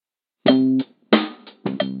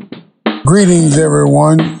Greetings,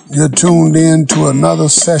 everyone. You're tuned in to another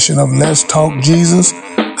session of Let's Talk Jesus.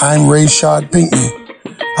 I'm Ray Shad Pinckney.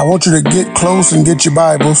 I want you to get close and get your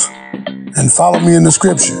Bibles and follow me in the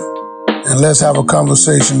scripture. And let's have a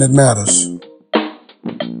conversation that matters.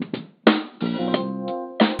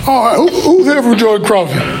 All right, who's here from George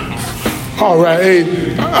Crawford? All right,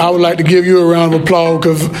 hey, I would like to give you a round of applause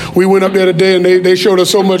because we went up there today and they showed us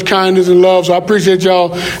so much kindness and love. So I appreciate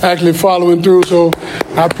y'all actually following through. So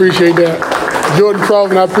I appreciate that. Jordan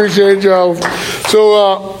Crawford, I appreciate y'all.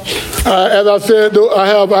 So as I said, I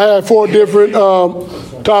had 4 different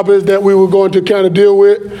topics that we were going to kind of deal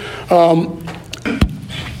with.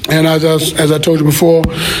 And as I told you before,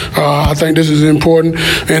 I think this is important.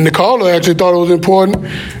 And the caller actually thought it was important.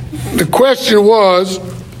 The question was,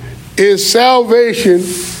 is salvation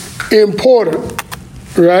important,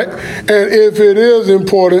 right? And if it is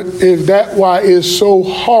important, is that why it's so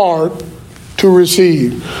hard to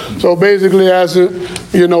receive? So basically asking,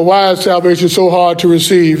 why is salvation so hard to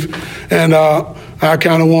receive? And I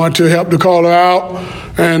kind of want to help the caller out.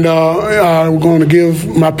 And I'm going to give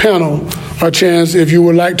my panel a chance if you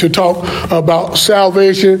would like to talk about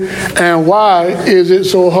salvation and why is it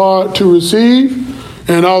so hard to receive?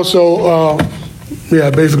 And also,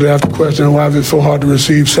 basically ask the question, why is it so hard to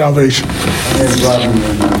receive salvation? My name is Robin,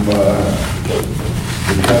 and I'm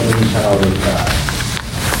the covering child of God.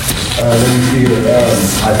 Let me see here.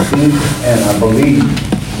 I think and I believe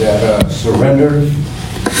that surrender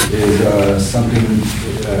is something,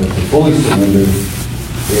 to fully surrender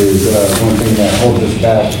is one thing that holds us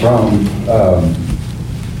back from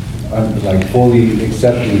fully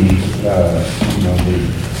accepting,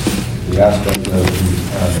 the aspect of,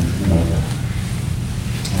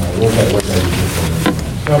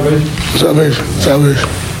 Salvation.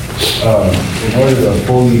 In order to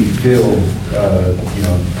fully feel,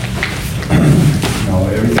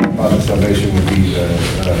 everything about the salvation would be, you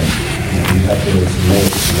have to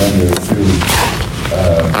surrender to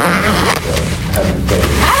having faith.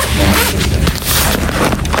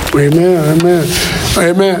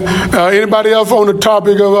 Amen. Anybody else on the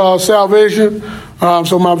topic of salvation?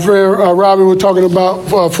 So my friend Robbie was talking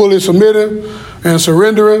about fully submitting and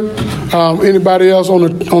surrendering. Anybody else on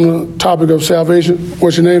the topic of salvation?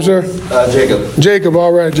 What's your name, sir? Jacob. Jacob,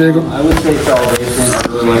 all right, Jacob. I would say salvation, I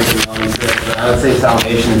really like to know this, but I would say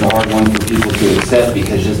salvation is a hard one for people to accept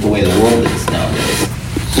because just the way the world is nowadays.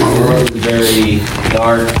 The world is very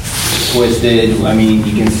dark, twisted. I mean,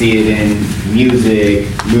 you can see it in music,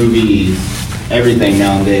 movies, everything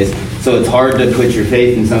nowadays. So it's hard to put your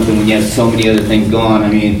faith in something when you have so many other things going on. I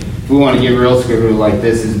mean, if we want to get real scripture like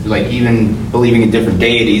this, is like even believing in different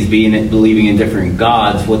deities, believing in different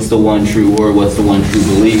gods. What's the one true word? What's the one true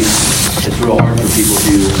belief? It's real hard for people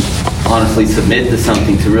to honestly submit to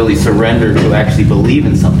something, to really surrender, to actually believe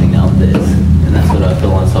in something nowadays. And that's what I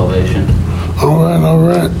feel on salvation. All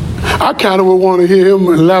right. I kind of would want to hear him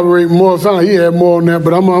elaborate more. It sounded like he had more on that,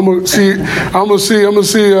 but I'm gonna see.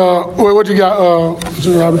 What you got,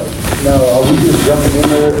 Mr. Robbie? Now, are we just jumping in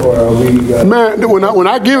there, or are we? Man, when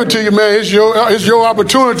I give it to you, man, it's your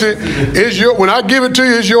opportunity. When I give it to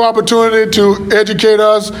you, it's your opportunity to educate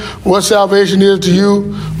us what salvation is to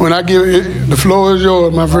you. When I give it, the floor is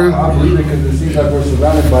yours, my friend. I believe it because it seems like we're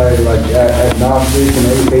surrounded by agnostics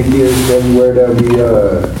and atheists everywhere that we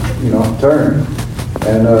turn,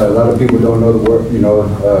 and a lot of people don't know the word,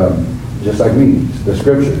 just like me, the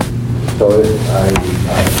scripture. So I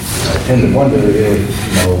tend to wonder if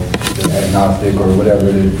the agnostic or whatever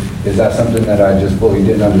it is that something that I just fully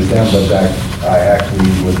didn't understand, but that I actually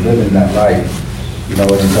was living that life,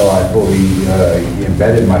 until I fully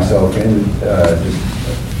embedded myself in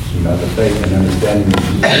the faith and understanding.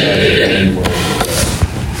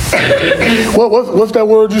 What's that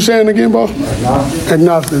word you're saying again, boss?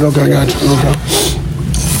 Agnostic. Okay, gotcha. Okay.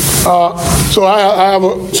 So I have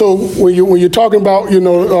so when you're talking about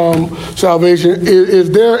salvation, is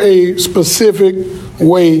there a specific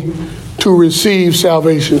way to receive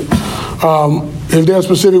salvation? Is there a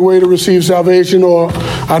specific way to receive salvation? Or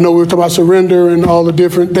I know we were talking about surrender and all the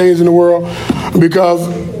different things in the world, because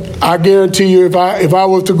I guarantee you, if I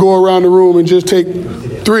was to go around the room and just take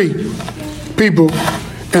 3 people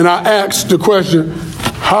and I ask the question,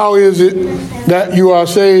 how is it that you are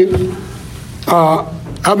saved?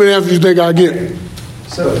 How many answers do you think I get?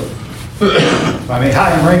 So,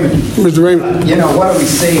 hi, I'm Raymond. Mr. Raymond. What are we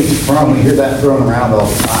saved from? We hear that thrown around all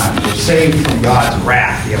the time. We're saved from God's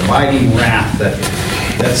wrath, the abiding wrath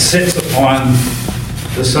that sits upon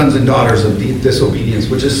the sons and daughters of disobedience,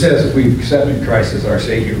 which it says if we accepted Christ as our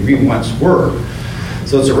Savior, we once were.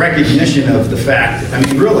 So it's a recognition of the fact,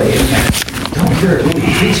 really, don't hear it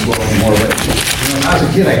really preached well anymore, but when I was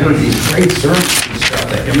a kid, I heard these great sermons and stuff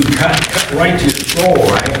that cut right to your soul,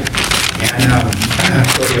 right? And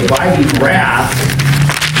so the abiding wrath,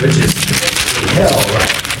 which is hell,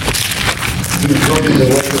 right? Even going to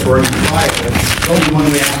the way of the burning fire, the only one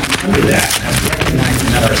way out from under that, and that's recognizing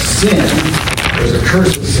that our sin, there's a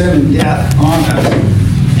curse of sin and death on us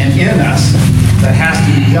and in us that has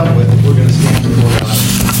to be dealt with if we're going to stand before God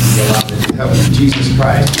and be allowed to heaven in Jesus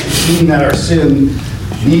Christ. Seeing that our sin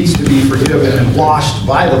needs to be forgiven and washed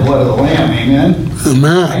by the blood of the Lamb. Amen?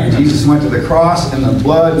 Amen. Jesus went to the cross, and the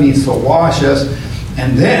blood needs to wash us.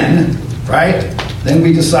 And then, right, then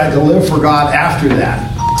we decide to live for God after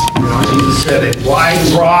that. You know, Jesus said it, wide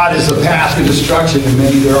and broad is the path to destruction, and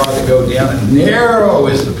many there are that go down, and narrow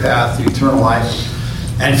is the path to eternal life,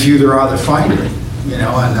 and few there are that find it. You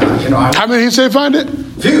know, and How many he say find it?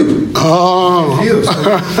 Few. Oh. Few. So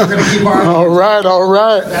we're going to keep our. All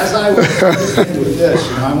right. As I was with this,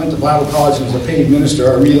 you know, I went to Bible college and was a paid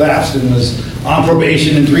minister. I relapsed and was on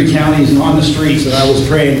probation in 3 counties and on the streets, and I was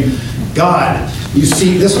praying, God, you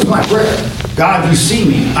see, this was my prayer. God, you see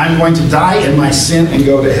me. I'm going to die in my sin and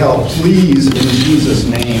go to hell. Please, in Jesus'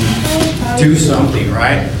 name, do something,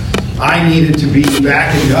 right? I needed to be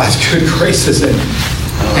back in God's good graces, and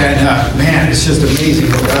man, it's just amazing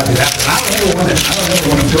what God did. And I don't ever want to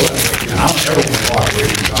feel that way again. I don't ever want to walk away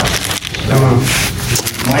from God.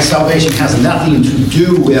 My salvation has nothing to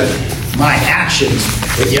do with my actions,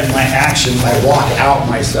 but yet my actions, I walk out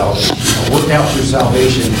my salvation. I work out your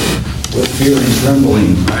salvation with fear and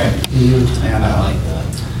trembling, right? Mm-hmm. And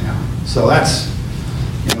yeah. So that's,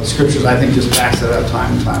 scriptures, I think, just backs that up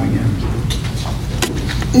time and time again.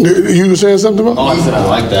 You were saying something about? Oh, I said I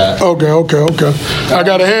like that. Okay. I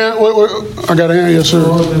got a hand. I got a hand, yes, sir.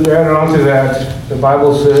 Well, to add on to that, the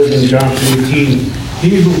Bible says in John 3:18,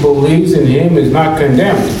 he who believes in him is not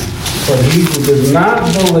condemned, but he who does not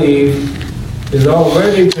believe is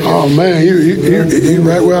already condemned. Oh, man, you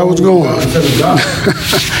right where I was going.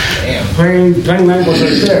 Plain language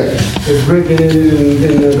right there. It's written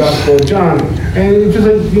in the Gospel of John. And it's just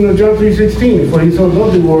like, John 3:16, for he so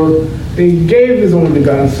loved the world, he gave his only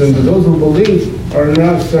begotten Son, but those who believe are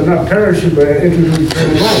not perishing, but enter into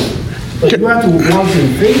eternal life. But you have to walk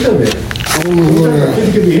in faith of it.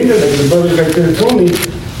 Faith can be hindered. Like the brother right there told me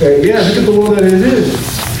that, look at the world that it is.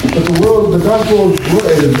 But the gospel is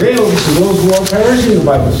veiled to those who are perishing, the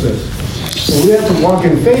Bible says. So we have to walk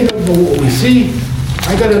in faith of what we see.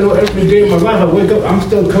 I got to know every day of my life, I wake up, I'm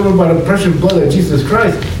still covered by the precious blood of Jesus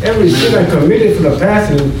Christ. Every sin I committed for the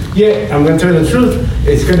past, and yet, I'm going to tell you the truth,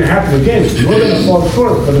 it's going to happen again. We're going to fall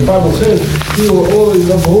short, but the Bible says, he will always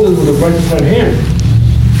uphold us with a righteous right hand.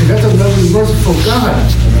 And that's a lovely, merciful God.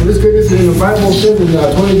 And this goodness in the Bible says in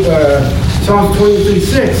Psalms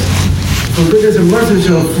 23:6, for goodness and mercy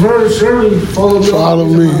shall surely follow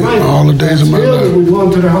me all the days of my life. We go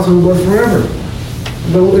into the house of the Lord forever.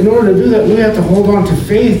 But in order to do that, we have to hold on to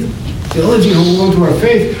faith. Theology, hold on to our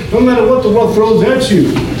faith. No matter what the world throws at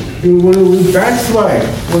you, whether we backslide,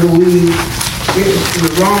 whether we get in the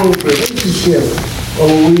wrong relationship, or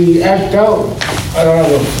we act out of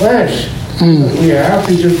the flesh, we have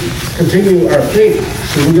to just continue our faith.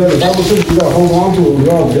 So the Bible says we got to hold on to it with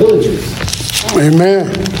all diligence. Amen.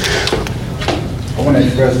 I want to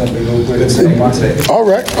express something real quick. All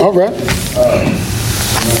right.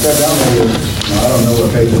 When I sat down there, I don't know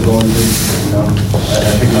what page I'm going to. I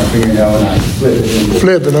pick my fingernail and I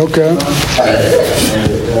flip it. Okay.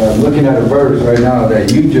 I'm looking at a verse right now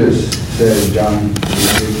that you just said, John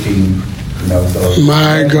 15. So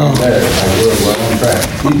my God. We're on track.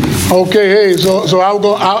 Okay, hey, so I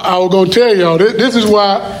was gonna tell y'all this is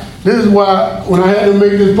why when I had to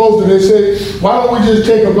make this poster, they said, why don't we just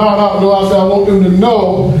take a Bible out? No, I said I want them to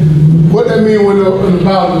know what that means when the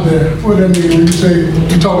Bible is there. What that mean when you say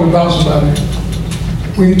you're talking about somebody?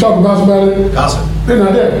 When you talk about somebody, Gossip. They're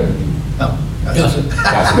not there. No. Gossip. Okay,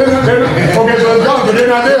 so it's gossip, but they're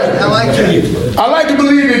not there. I like to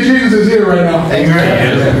believe that Jesus is here right now.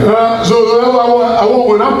 Amen. So that's why I want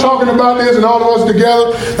when I'm talking about this and all of us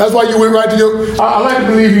together, that's why you went right to your. I like to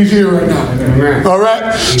believe he's here right now. Amen. All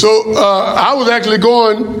right. So I was actually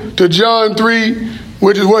going to John 3,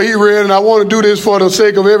 which is what he read, and I want to do this for the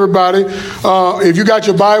sake of everybody. If you got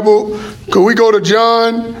your Bible, could we go to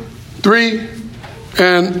John 3?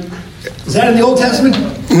 And is that in the Old Testament?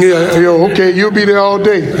 Yeah, okay, you'll be there all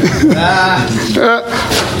day.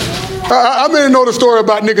 I may know the story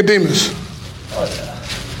about Nicodemus.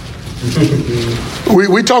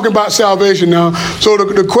 We talking about salvation now. So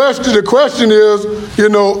the question is,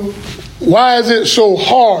 why is it so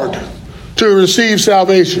hard to receive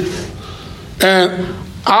salvation? And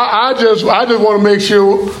I just want to make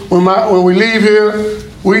sure when we leave here,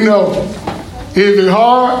 we know Is it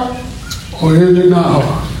hard or is it not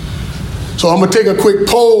hard? So I'm going to take a quick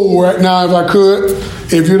poll right now if I could,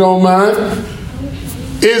 if you don't mind.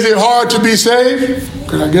 Is it hard to be saved?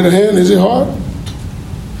 Can I get a hand? Is it hard?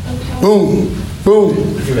 Boom, boom,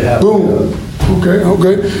 boom.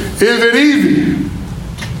 Okay. Is it easy?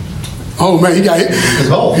 Oh man, he got he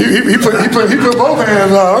put both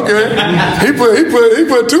hands out. Okay, he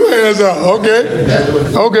put two hands out.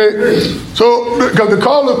 Okay. So because the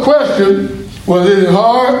caller question was, is it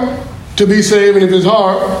hard to be saved? And if it's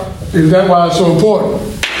hard, is that why it's so important?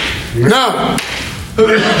 Now,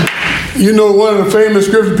 you know, one of the famous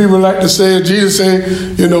scripture people like to say, Jesus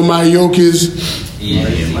said, you know, my yoke is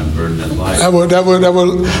easy and my burden is light. That what a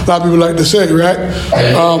lot of people like to say, right?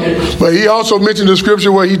 But he also mentioned the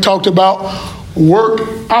scripture where he talked about work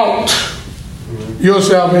out your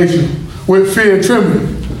salvation with fear and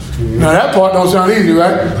trembling. Now that part don't sound easy,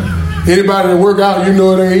 right? Anybody that work out, you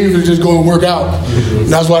know it ain't easy to just go and work out.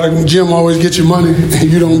 That's why the gym always gets your money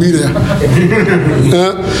and you don't be there.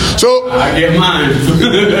 So I get mine.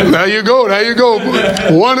 There you go.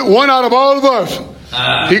 One out of all of us.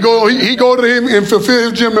 He go to him and fulfill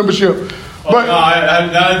his gym membership. But not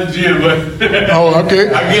at the gym, but oh, okay.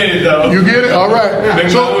 I get it though. You get it? All right.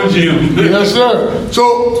 Make my own gym. Yes, sir.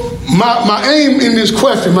 So my aim in this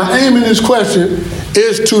question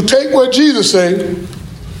is to take what Jesus said,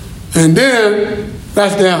 and then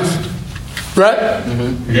that's the answer, right?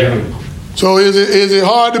 Mm-hmm. Yeah. So is it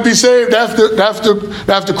hard to be saved? That's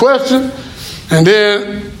the question, and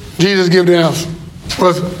then Jesus give the answer.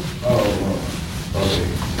 Okay.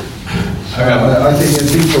 I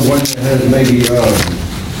think the one that has maybe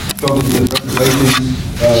struggled with Revelation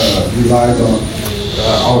relies on.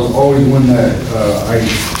 I was always one that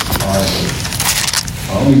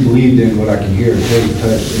I only believed in what I could hear, taste,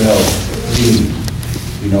 touch, smell, see.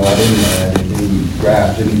 You know, I didn't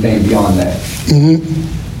grasp anything beyond that.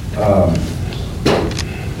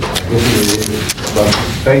 But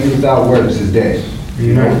faith without works is dead.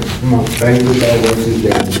 Faith without works is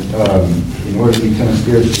dead. In order to become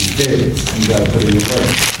spiritually dead, you got to put in your work.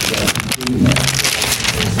 You got to keep doing that.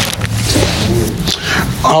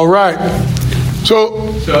 All right. So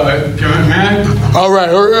man. All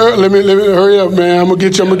right, let me hurry up, man. I'm gonna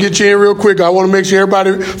get you in real quick. I want to make sure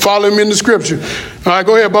everybody follow me in the scripture. All right,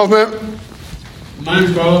 go ahead, boss man.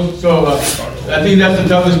 Mine's Carlos. So I think that's the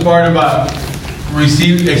toughest part about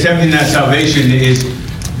accepting that salvation is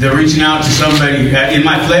the reaching out to somebody. In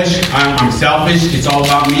my flesh, I'm selfish. It's all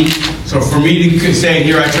about me. So for me to say,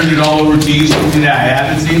 here, I turn it all over to you, something that I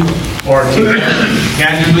haven't seen or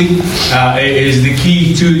tangibly, is the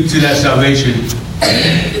key to that salvation.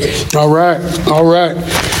 All right.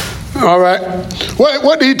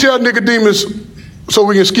 What did he tell Nicodemus? So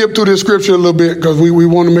we can skip through this scripture a little bit because we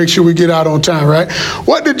want to make sure we get out on time, right?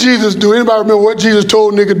 What did Jesus do? Anybody remember what Jesus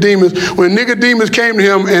told Nicodemus when Nicodemus came to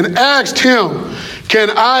him and asked him, can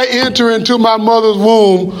I enter into my mother's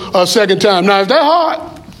womb a second time? Now, is that hard?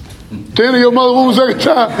 To enter your mother's womb a second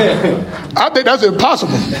time? I think that's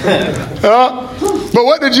impossible. But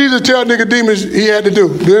what did Jesus tell Nicodemus he had to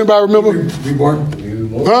do? Do anybody remember? Reborn.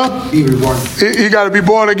 Huh? Be reborn. He got to be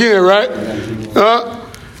born again, right?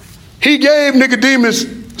 He gave Nicodemus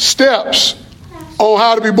steps on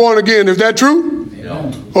how to be born again. Is that true?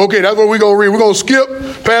 No. Okay, that's what we're going to read. We're going to skip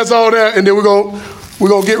past all that, and then we're going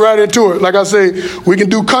to get right into it. Like I say, we can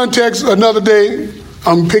do context another day.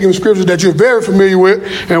 I'm picking scriptures that you're very familiar with,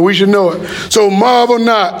 and we should know it. So marvel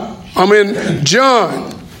not. I'm in John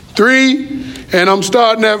 3, and I'm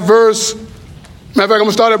starting at verse, matter of fact, I'm going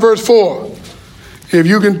to start at verse 4. If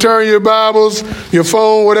you can turn your Bibles, your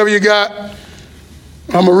phone, whatever you got,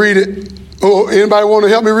 I'm going to read it. Oh, anybody want to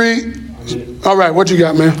help me read? All right, what you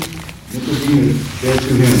got, man? Nicodemus said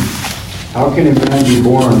to him, how can a man be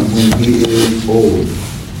born when he is old?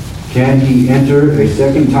 Can he enter a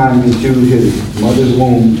second time into his mother's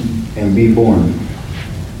womb and be born?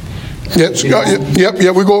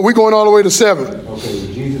 Yep. We're going all the way to 7.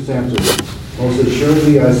 Okay, Jesus answered, most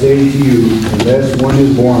assuredly I say to you, unless one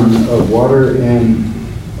is born of water and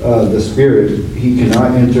the Spirit, he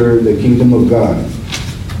cannot enter the kingdom of God.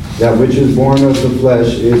 That which is born of the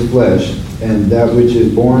flesh is flesh, and that which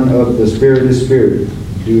is born of the Spirit is spirit.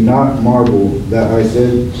 Do not marvel that I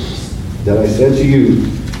said to you,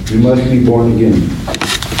 you must be born again.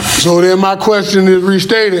 So then my question is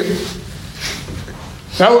restated.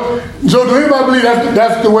 So do anybody believe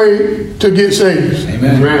that's the way to get saved?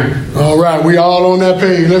 Amen. All right, we all on that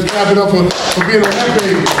page. Let's clap it up for being on that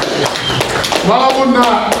page. Marvel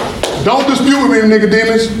not. Don't dispute with me,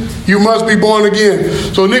 Nicodemus. You must be born again.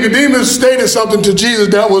 So Nicodemus stated something to Jesus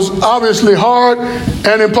that was obviously hard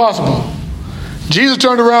and impossible. Jesus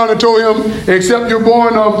turned around and told him, except you're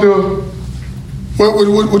born of the,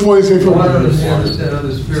 which one did he say first? Water of the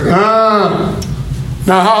Spirit.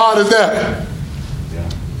 Now how hard is that?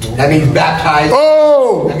 That means baptized.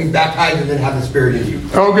 Oh! That means baptized and then have the Spirit in you.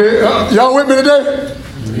 Okay, y'all with me today?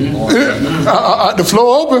 The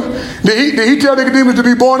floor open. Did he tell Nicodemus to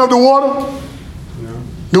be born of the water? No.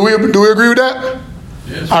 Do we agree with that?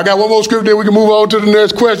 Yes. I got one more scripture, then we can move on to the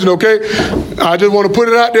next question, okay? I just want to put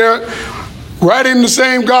it out there. Right in the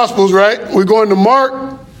same Gospels, right? We're going to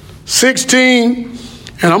Mark 16,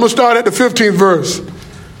 and I'm going to start at the 15th verse.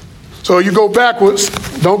 So you go backwards.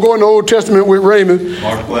 Don't go in the Old Testament with Raymond.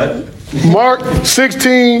 Mark what? Mark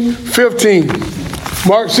 16:15.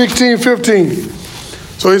 Mark 16:15.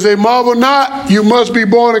 So he say, marvel not, you must be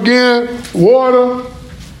born again, water,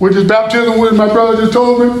 which is baptism, which my brother just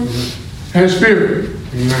told me, and spirit.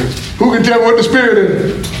 Amen. Who can tell me what the spirit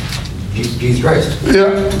is? Jesus Christ. Yeah,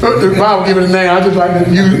 the Bible give it a name. I just like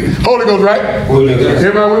to use Holy Ghost, right? Holy Ghost.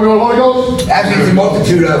 Everybody with me on Holy Ghost? Actually, it's a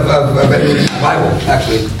multitude of the Bible,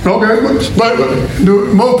 actually. Okay, but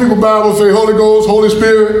do most people Bible say Holy Ghost, Holy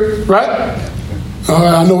Spirit, right?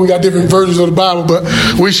 I know we got different versions of the Bible, but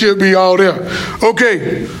we should be all there.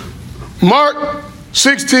 Okay, Mark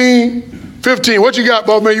 16:15. What you got,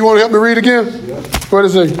 boss man? You want to help me read again? Yeah. What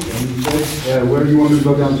does it say? Where do you want me to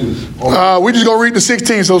go down to? We're just going to read the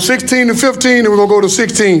 16. So 16 to 15, and we're going to go to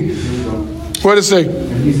 16. What does it say?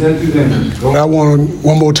 And he said to them, I want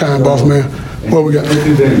one more time, boss man. What we got? He said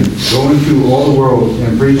to them, go into all the world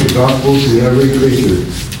and preach the gospel to every creature.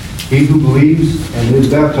 He who believes and is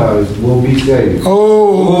baptized will be saved.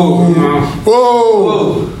 Oh.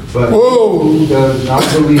 Whoa. But he who does not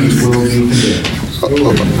believe will be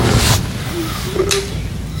condemned.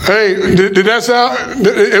 Hey, did that sound?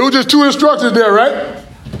 It was just two instructions there, right?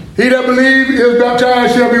 He that believes is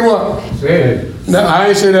baptized shall be what? Saved. Now, I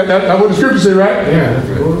ain't say that. That's what the scripture said, right? Yeah.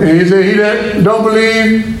 And he said, he that don't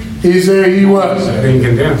believe, he said he what? Being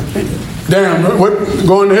condemned. Damn, what?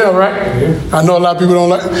 Going to hell, right? Yeah. I know a lot of people don't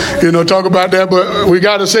like, talk about that, but we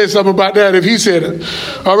got to say something about that if he said it.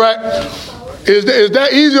 All right? Is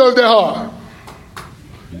that easy or is that hard?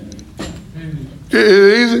 Is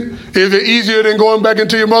it easy? Is it easier than going back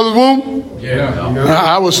into your mother's womb? Yeah.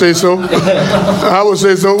 I would say so. I would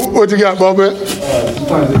say so. What you got, Bob?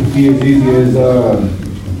 Sometimes it can be as easy as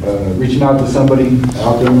reaching out to somebody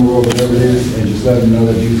out there in the world, whatever it is, and just letting them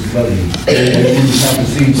know that Jesus loves you. And you just have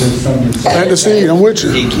to see just something. Plant the seed. I'm with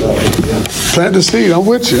you. Plant the seed. I'm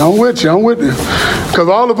with you. I'm with you. I'm with you. Because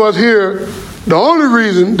all of us here, the only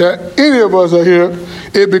reason that any of us are here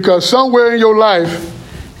is because somewhere in your life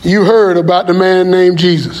you heard about the man named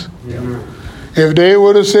Jesus. Yeah. If they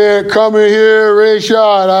would have said, come in here, Ray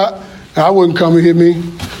Shard, I wouldn't come and hit me.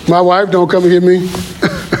 My wife don't come and hit me.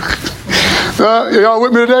 Y'all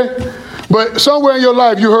with me today? But somewhere in your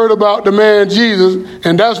life you heard about the man Jesus,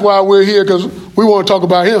 and that's why we're here, because we want to talk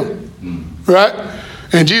about him. Right?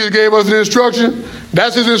 And Jesus gave us an instruction.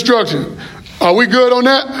 That's his instruction. Are we good on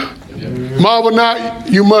that? Yeah. Marvel not,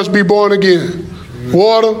 you must be born again.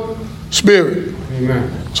 Water, spirit. Amen.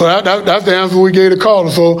 So that's the answer we gave the caller.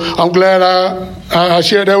 So I'm glad I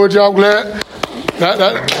shared that with y'all. I'm glad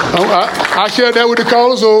I shared that with the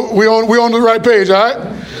caller. So we on the right page.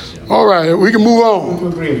 All right. We can move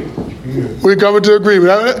on. We coming to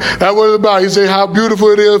agreement. That's what it's about. He said how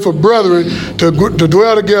beautiful it is for brethren to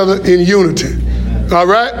dwell together in unity. All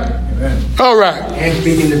right. All right. And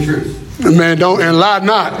speaking the truth. Man, don't and lie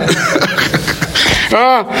not.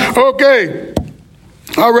 Okay.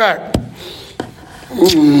 All right.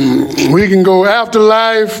 We can go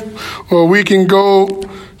afterlife, or we can go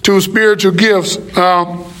to spiritual gifts.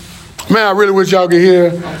 Man, I really wish y'all could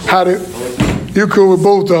hear how you cool with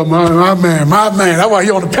both of them. My man. That's why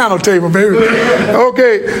you're on the panel table, baby.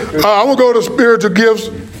 Okay, I'm gonna go to spiritual gifts.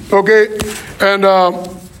 Okay, and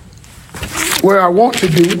what I want to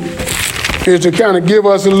do is to kind of give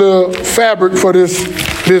us a little fabric for this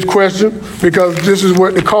question, because this is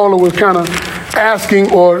what the caller was kind of asking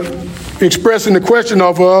or expressing the question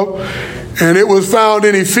off of, and it was found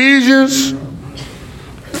in Ephesians.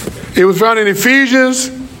 It was found in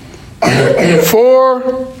Ephesians 4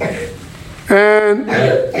 and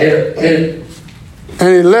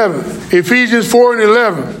 11. Ephesians 4 and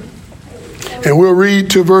 11, and we'll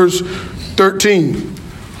read to verse 13,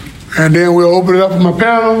 and then we'll open it up for my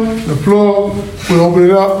panel. The floor, we'll open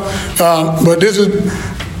it up. But this is,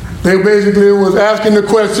 they basically was asking the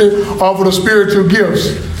question off of the spiritual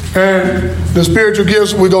gifts. And the spiritual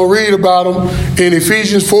gifts, we're going to read about them in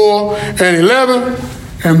Ephesians 4 and 11.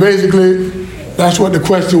 And basically, that's what the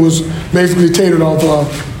question was basically tapered off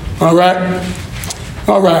of. All right?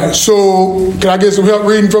 All right. So, can I get some help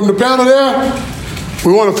reading from the panel there?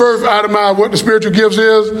 We want to first itemize what the spiritual gifts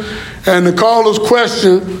is, and the caller's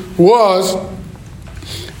question was,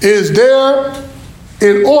 is there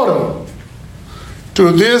an order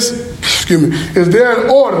to this, is there an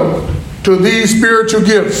order to these spiritual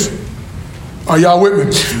gifts? Are y'all with me?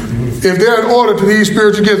 Is there an order to these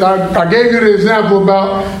spiritual gifts? I gave you the example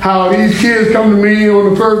about how these kids come to me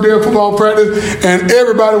on the first day of football practice and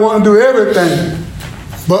everybody want to do everything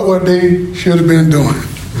but what they should have been doing.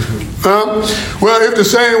 Well, it's the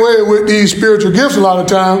same way with these spiritual gifts a lot of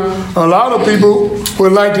times. A lot of people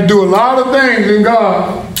would like to do a lot of things in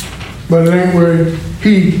God, but it ain't where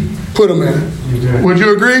He put them at. Exactly. Would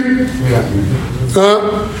you agree? Yeah.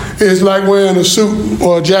 It's like wearing a suit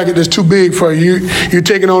or a jacket that's too big for you. You're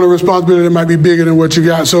taking on a responsibility that might be bigger than what you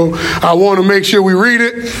got. So I want to make sure we read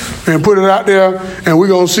it and put it out there, and we're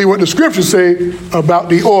going to see what the scriptures say about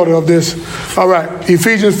the order of this. All right,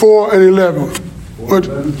 Ephesians 4 and 11. What?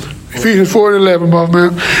 Ephesians 4 and 11, boss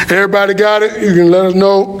man. Everybody got it? You can let us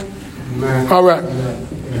know. Amen. All right.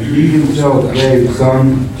 And He Himself gave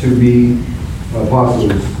some to be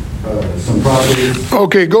apostles, some prophets.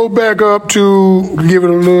 Okay, go back up to give it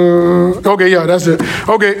a little. Okay, yeah, that's it.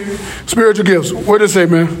 Okay, spiritual gifts. What did it say,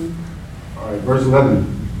 man? All right, verse 11.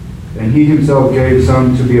 And He Himself gave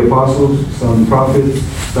some to be apostles, some prophets,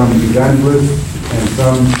 some evangelists, and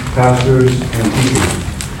some pastors and teachers.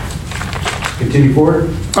 Continue forward.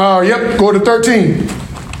 Yep, go to 13.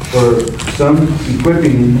 For some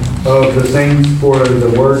equipping of the saints for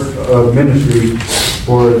the work of ministry,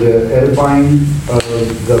 for the edifying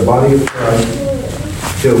of the body of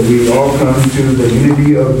Christ, till we all come to the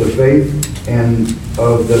unity of the faith and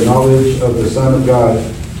of the knowledge of the Son of God,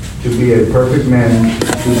 to be a perfect man,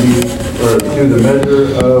 to the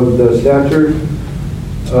measure of the stature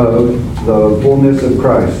of the fullness of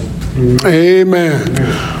Christ. Amen.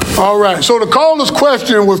 All right. So the caller's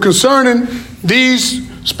question was concerning these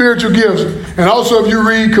spiritual gifts. And also if you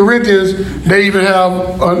read Corinthians, they even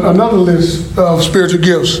have another list of spiritual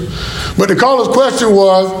gifts. But the caller's question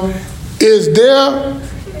was, is there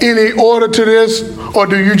any order to this, or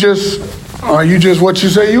are you just what you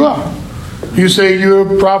say you are? You say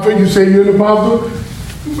you're a prophet, you say you're an apostle.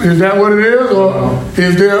 Is that what it is, or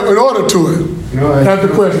is there an order to it? No, that's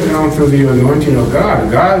the question. Down through the anointing of God.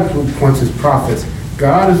 God is who appoints His prophets.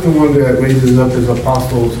 God is the one that raises up His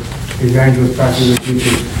apostles, evangelists, pastors, and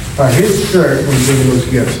teachers. By His Spirit, we're giving those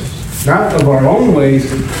gifts. Not of our own ways,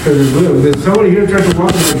 because there's somebody here trying to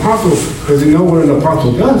walk as an apostle, does he know what an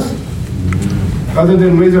apostle does? Other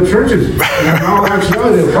than raise up churches. And in all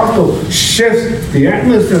actuality, the apostle shifts the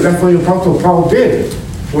atmosphere. That's what the apostle Paul did.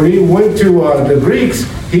 When he went to the Greeks,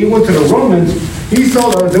 he went to the Romans, he saw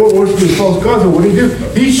that they were worshiping false gods, and what did he do?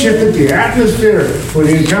 He shifted the atmosphere when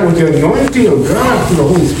he encountered with the anointing of God through the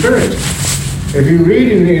Holy Spirit. If you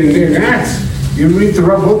read in Acts, you read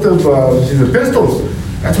throughout both of his epistles,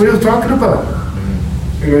 that's what he was talking about.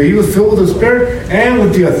 You know, he was filled with the Spirit and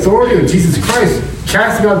with the authority of Jesus Christ,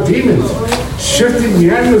 casting out demons, shifting the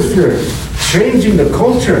atmosphere, changing the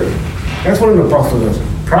culture. That's what an apostle does.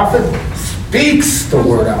 Prophet speaks the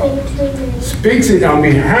word out, speaks it on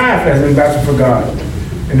behalf as an ambassador for God.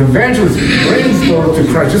 An evangelist brings the Lord to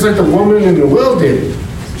Christ, just like the woman in the well did.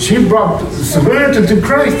 She brought the Samaritan to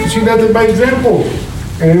Christ. She does it by example.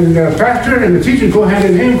 And the pastor and the teacher go hand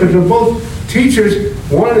in hand because they're both teachers.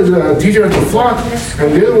 One is a teacher at the flock,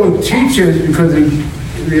 and the other one teaches because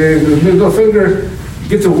the middle finger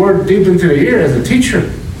gets the word deep into the ear as a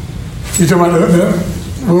teacher. You talking about that?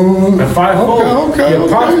 The fivefold. Okay, the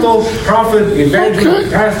apostle, prophet,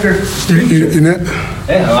 evangelist, pastor, teacher.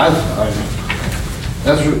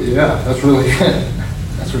 That's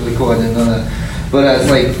really cool. I didn't know that. But it's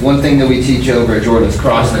like one thing that we teach over at Jordan's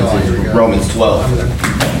Crossings is Romans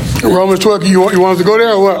 12. Romans 12, you want us to go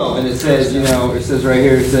there or what? Oh, and it says, it says right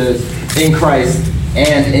here, it says, in Christ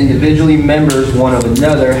and individually members one of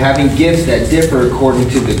another, having gifts that differ according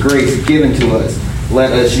to the grace given to us.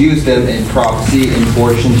 Let us use them in prophecy, in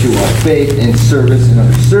portion to our faith, in service and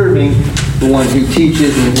under serving, the one who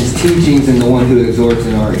teaches in his teachings, and the one who exhorts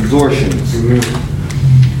in our exhortations.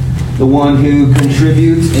 Mm-hmm. The one who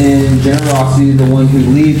contributes in generosity, the one who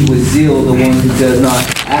leads with zeal, the one who does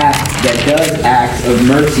acts of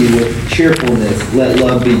mercy with cheerfulness. Let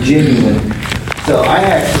love be genuine. So I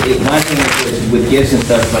actually, my thing with gifts and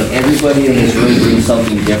stuff, like everybody in this room brings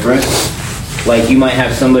something different. Like you might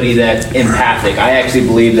have somebody that's empathic. I actually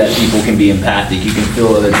believe that people can be empathic. You can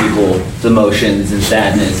feel other people's emotions and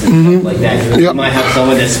sadness and stuff like that. Yep. You might have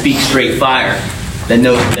someone that speaks straight fire. That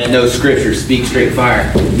knows scripture, speaks straight fire.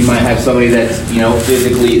 You might have somebody that's,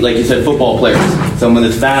 physically, like you said, football players. Someone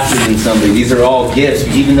that's faster than somebody. These are all gifts.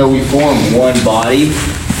 Even though we form one body,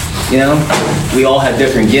 You know, we all have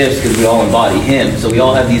different gifts because we all embody Him. So we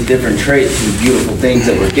all have these different traits and beautiful things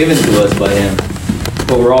that were given to us by Him.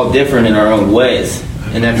 But we're all different in our own ways.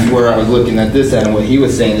 And that's where I was looking at this at, and what he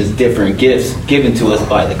was saying is different gifts given to us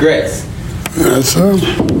by the grace. Yes, sir.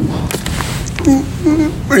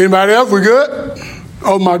 Anybody else? We good?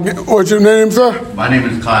 Oh my! What's your name, sir? My name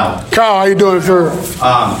is Kyle. Kyle, how you doing, sir?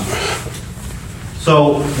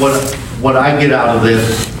 So what I get out of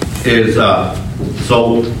this is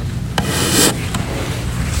so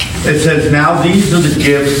it says, now these are the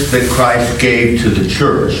gifts that Christ gave to the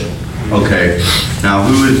church. Okay. Now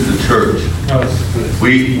who is the church?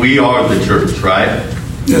 We are the church, right?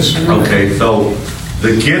 Yes, sir. Okay. So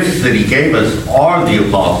the gifts that He gave us are the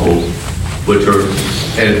apostles, which are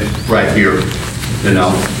right here. You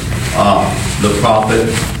know, the prophet,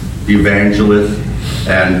 the evangelist,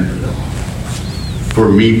 and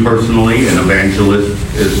for me personally, an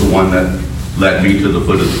evangelist is the one that led me to the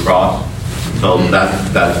foot of the cross. So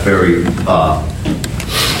that's very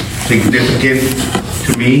significant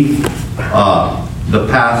to me. The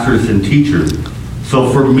pastors and teachers.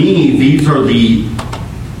 So for me, these are the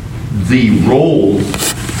roles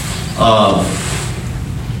of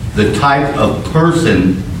the type of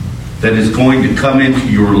person that is going to come into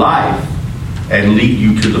your life and lead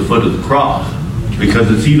you to the foot of the cross. Because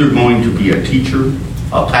it's either going to be a teacher,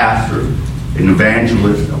 a pastor, an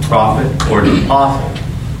evangelist, a prophet, or an apostle.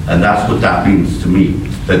 And that's what that means to me.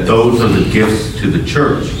 That those are the gifts to the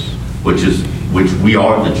church, which we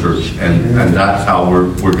are the church. And that's how we're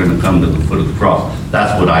going to come to the foot of the cross.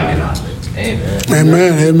 That's what I get out of it. Amen.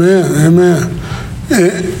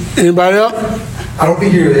 Anybody else? I don't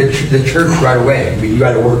think you're the church right away. I mean, you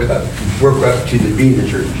got to work up to being the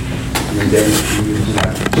church. I mean, then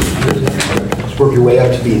just work your way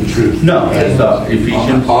up to being truth. No, it's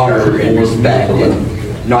Ephesians. Honor and respect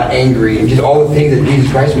and not angry and just all the things that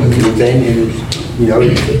Jesus Christ was saying. And, you know,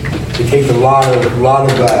 it takes a lot of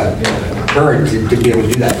current to be able to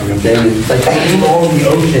do that. You know what I'm saying? It's like taking all the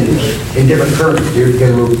ocean in different currents, dude,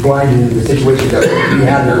 because we're blinded in the situations that we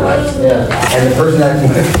had in our lives. Yeah. And the person that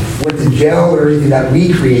went to jail or anything that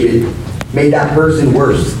we created made that person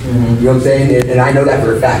worse. Mm-hmm. You know what I'm saying? And I know that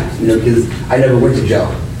for a fact, you know, because I never went to jail.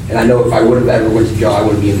 And I know if I would have ever went to jail, I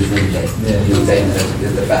wouldn't be in this room today. Yeah. You know what I'm saying?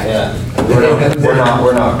 That's the fact. Yeah. We're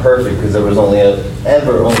not perfect because there was only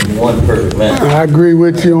one perfect man. I agree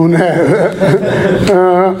with you on that.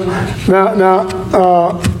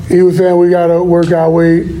 Now, he was saying we got to work our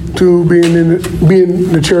way to being in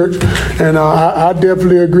the church, and I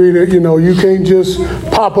definitely agree that you can't just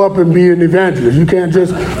pop up and be an evangelist. You can't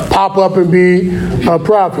just pop up and be a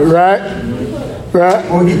prophet, right? Right.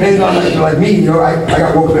 Well, it depends on, like me, you know, I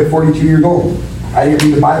got woke up at 42 years old. I didn't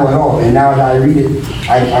read the Bible at all, and now that I read it,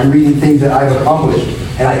 I'm reading things that I've accomplished,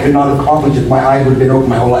 and I could not have accomplished if my eyes would have been open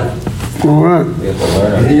my whole life. All right. You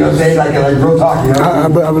know what I'm saying? Like real talk, you know? I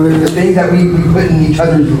believe the things that we put in each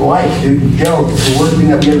other's life, dude. Jail is the worst thing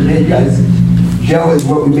that we ever did, guys. Jail is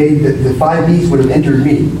what we made, the 5 beasts would have entered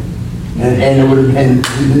me. And it would have, and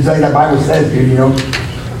it's like that Bible says, dude, you know?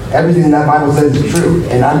 Everything in that Bible says is true,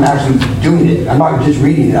 and I'm actually doing it. I'm not just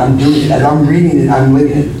reading it, I'm doing it. As I'm reading it, I'm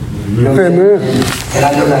living it. You know what I'm saying? And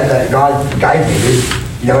I know that God guides me,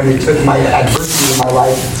 you know, and it took my adversity in my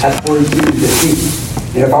life at 42 to see.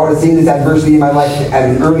 And if I would have seen this adversity in my life at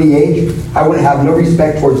an early age, I would have no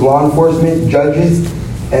respect towards law enforcement, judges,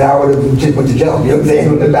 and I would have just went to jail. You know what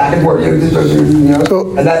I'm saying? Back and forth.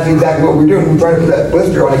 And that's exactly what we're doing. We're trying to put that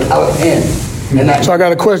blister on a callous hand. So I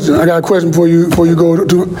got a question. Before you go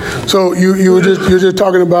to. So you're just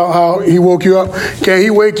talking about how he woke you up. Can he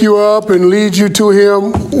wake you up and lead you to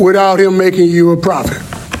him without him making you a prophet?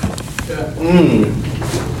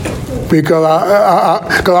 Because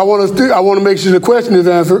I want to make sure the question is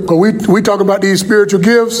answered. Because we talk about these spiritual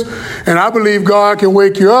gifts, and I believe God can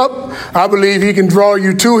wake you up. I believe He can draw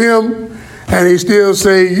you to Him. And He still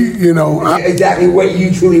say, exactly what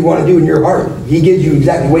you truly want to do in your heart. He gives you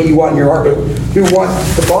exactly what you want in your heart. But who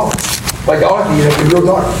wants the Father? Like honestly, real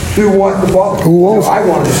talk. Who wants the Father? Who wants? I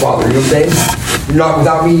wanted the Father. You know what I'm saying? Not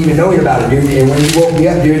without me even knowing about it, dude. And when He woke me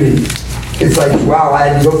up, dude, and it's like, wow, I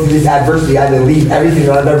had to go through this adversity. I had to leave everything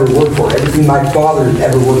that I've ever worked for, everything my father has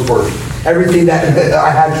ever worked for, everything that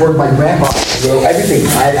I had towards my grandpa. Everything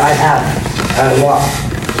I had lost.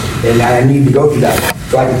 And I need to go through that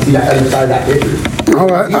so I can see that other side of that picture. All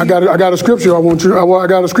right, I got a scripture. I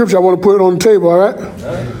got a scripture. I want to put it on the table. All right.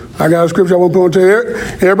 I got a scripture. I want to put on the table.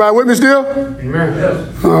 Everybody with me still?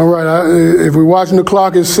 Amen. All right. If we're watching the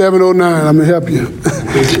clock, it's 7:09. I'm gonna help you.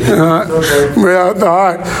 All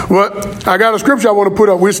right. Well, I got a scripture I want to put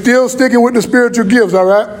up. We're still sticking with the spiritual gifts. All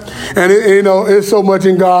right. And it's so much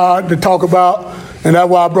in God to talk about. And that's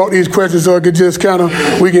why I brought these questions so I could just kind of,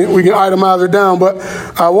 we can itemize it down. But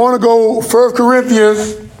I want to go 1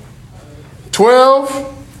 Corinthians 12,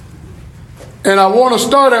 and I want to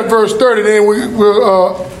start at verse 30. Then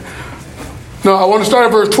I want to start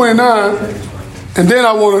at verse 29, and then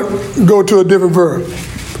I want to go to a different verse.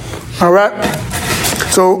 All right?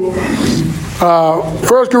 So,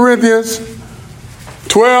 1 Corinthians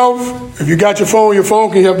 12, if you got your phone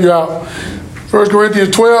can help you out. 1 Corinthians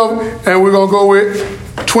 12, and we're going to go with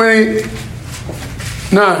 29.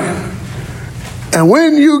 And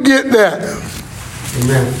when you get that,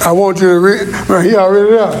 amen. I want you to read. Right, he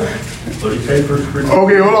already there.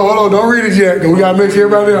 Okay, hold on. Don't read it yet, because we got to make sure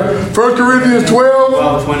everybody there. 1 Corinthians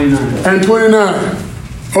 12 and 29.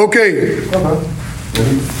 Okay.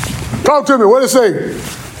 Talk to me. What did it say?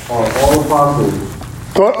 Are all apostles?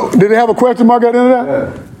 Did they have a question mark at the end of that? Yeah,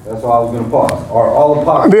 that's why I was going to pause. Are all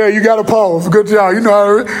apostles? Yeah, you got to pause. Good job. You know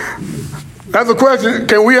how to. That's a question.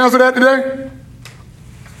 Can we answer that today?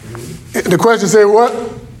 The question said what?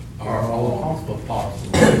 Are all apostles?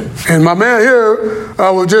 And my man here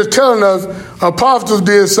was just telling us apostles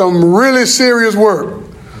did some really serious work.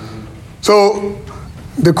 So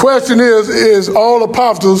the question is all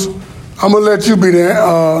apostles? I'm going to let you be the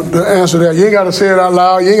answer that. You ain't got to say it out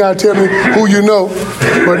loud. You ain't got to tell me who you know.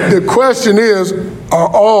 But the question is,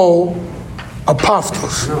 are all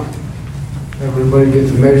apostles? No. Everybody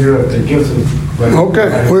gets a measure of the gifts of. Okay.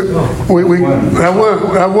 That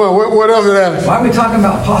one. What else is that? Why are we talking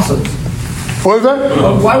about possums? What is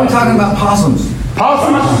that? Why are we talking about possums?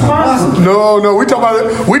 Possums? No. We talking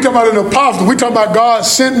about an apostle. We talking about God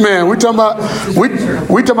sent man. We talking about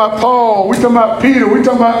Paul. We talking about Peter. We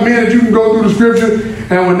talking about men that you can go through the scripture.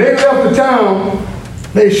 And when they left the town,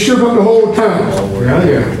 they shook up the whole town. We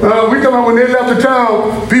talking about when they left the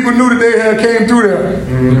town, people knew that they had came through there.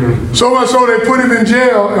 Mm-hmm. So much so they put him in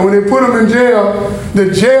jail. And when they put him in jail,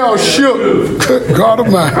 the jail shook. Good God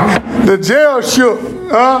Almighty. The jail shook.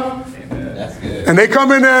 And they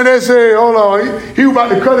come in there and they say, hold on, he was about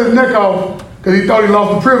to cut his neck off because he thought he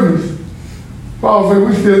lost the privilege. Paul said,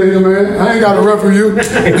 we still here, man. I ain't got to reference you.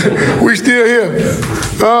 We still here.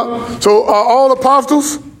 So are all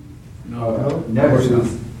apostles? No. Never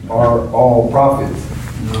are all prophets.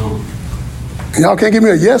 No. Y'all can't give me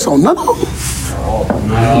a yes or no?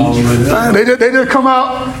 No. They just come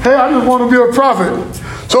out, hey, I just want to be a prophet.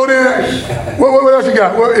 So then, what else you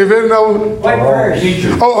got? If it no,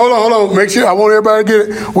 hold on. Make sure, I want everybody to get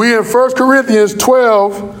it. We in 1 Corinthians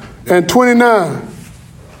 12 and 29.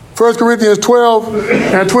 1 Corinthians 12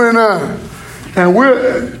 and 29. And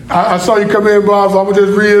I saw you come in, Bob, so I'm going to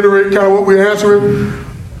just reiterate kind of what we're answering.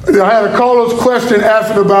 I had a caller's question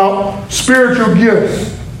asking about spiritual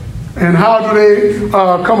gifts and how do they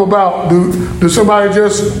come about? Do somebody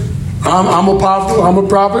just, I'm a apostle, I'm a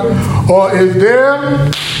prophet, or is there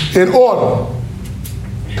an order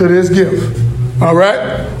to this gift? All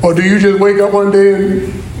right? Or do you just wake up one day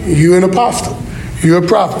and you're an apostle, you're a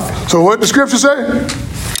prophet? So what the scripture say?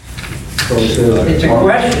 It's a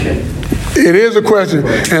question. It is a question.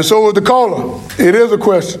 And so is the caller. It is a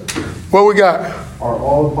question. What we got? Are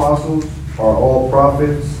all apostles, are all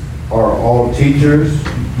prophets, are all teachers,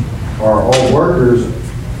 are all workers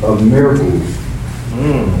of miracles?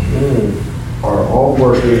 Are all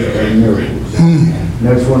workers of miracles?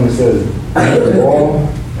 Next one it says, all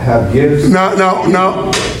have gifts. Now,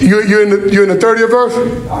 you're in the 30th verse?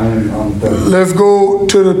 I'm 30. Let's go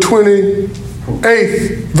to the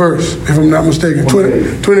 28th verse, if I'm not mistaken.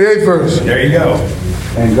 28th verse. There you go.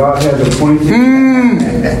 And God has appointed.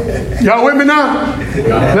 Y'all with me now?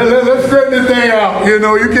 Let's straighten this thing out. You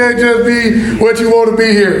know, you can't just be what you want to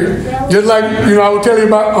be here. Just like, I will tell you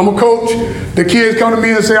about, I'm a coach. The kids come to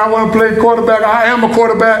me and say, I want to play quarterback. I am a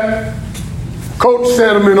quarterback. Coach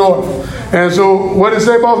set them in order. And so, what did it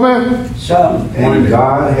say, boss man? And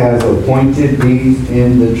God has appointed these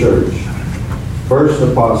in the church. First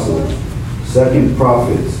apostles, second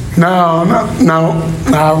prophets. Now,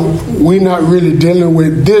 we're not really dealing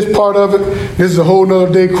with this part of it. This is a whole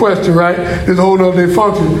nother day question, right? This is a whole nother day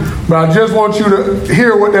function. But I just want you to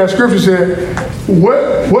hear what that scripture said.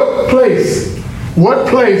 What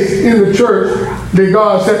place in the church did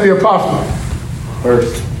God set the apostle?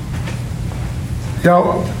 First.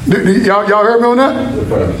 Y'all heard me on that?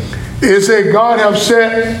 It said God have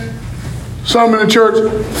set some in the church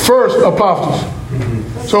first apostles.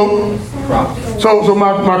 So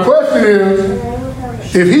my question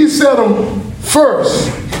is, if he set them first,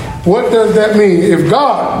 what does that mean? If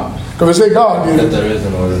God, because I say God did it. That there is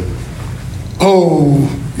an order. Oh,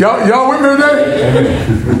 y'all with me today?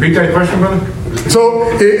 Repeat that question, brother. So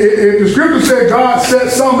if the scripture said God set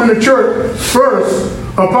some in the church first,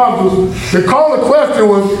 apostles. The call of question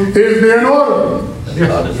was, is there an order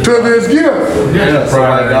to this gift? Yeah, so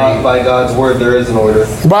by God's word, there is an order.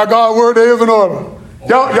 By God's word, there is an order.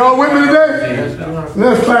 Y'all with me today?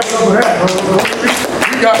 Let's clap up for that.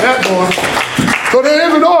 We got that going. So there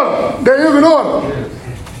is an order. There is an order.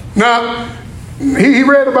 Now, he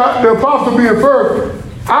read about the apostle being first.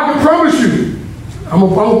 I can promise you, I'm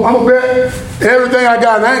gonna bet everything I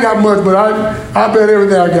got. And I ain't got much, but I bet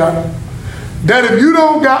everything I got. That if you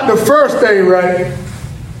don't got the first thing right,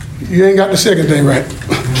 you ain't got the second thing right.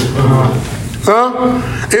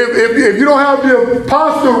 If you don't have the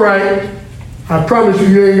apostle right, I promise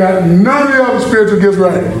you ain't got none of the other spiritual gifts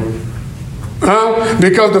right.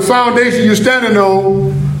 Because the foundation you're standing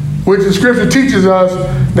on, which the scripture teaches us,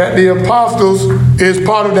 that the apostles is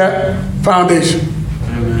part of that foundation.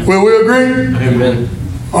 Amen. Will we agree? Amen.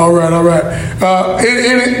 All right.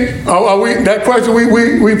 That question,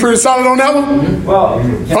 we pretty solid on that one? Well,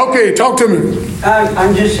 okay, talk to me.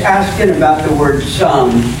 I'm just asking about the word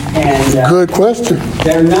some. And good question.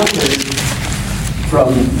 They're numbered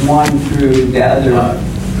from one through the other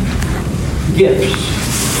gifts.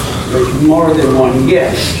 There's more than one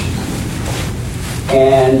gift.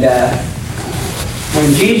 And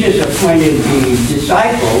when Jesus appointed the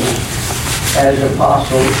disciples as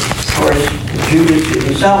apostles, of course, Judas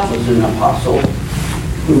himself was an apostle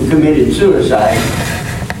who committed suicide,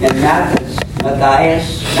 and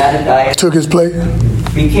Matthias took his place,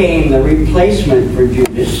 became the replacement for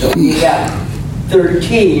Judas. So you got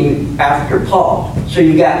 13 after Paul. So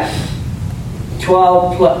you got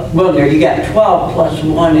 12 plus, well, there you got 12 plus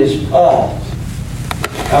 1 is Paul.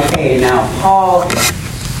 Okay, now Paul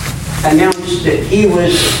announced that he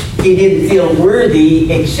didn't feel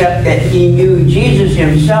worthy, except that he knew Jesus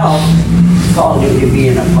himself called him to be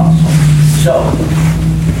an apostle. So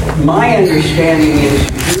my understanding is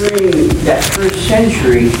during that first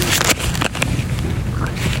century,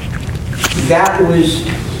 that was,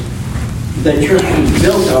 the church was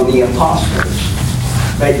built on the apostles.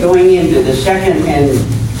 But going into the second and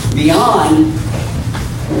beyond,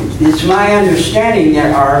 it's my understanding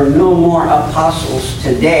there are no more apostles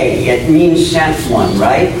today. It means sent one,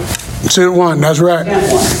 right? Sent one, that's right.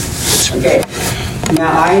 Sent one. Okay.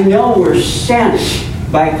 Now I know we're sent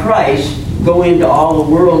by Christ, go into all the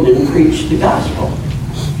world and preach the gospel.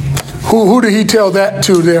 Who did he tell that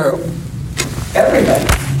to there? Everybody.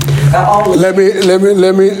 All let me.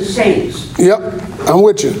 Saints. Yep, I'm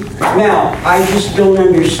with you. Now I just don't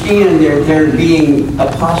understand there being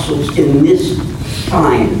apostles in this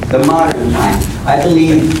time, the modern time. I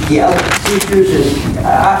believe the other teachers, and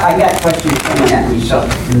I got questions coming at me, so.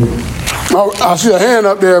 Oh, I see a hand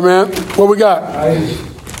up there, man. What we got?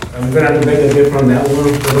 I'm going to have to make a bit from that one.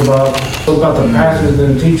 What about the pastors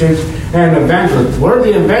and teachers and evangelists? We're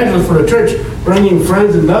the evangelists for the church, bringing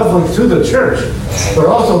friends and loved ones to the church, but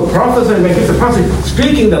also prophesying, like it's a prophecy,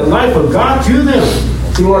 speaking the life of God to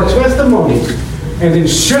them through our testimonies. And then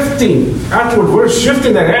shifting, afterward, we're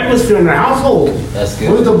shifting that atmosphere in the household. That's good.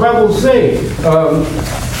 What does the Bible say?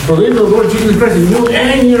 Believe in the Lord Jesus Christ, and you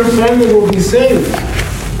and your family will be saved.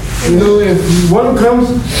 You know, if one comes,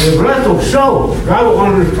 the rest will show. God will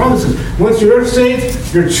honor his promises. Once you're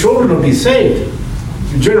saved, your children will be saved.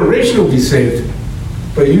 Your generation will be saved.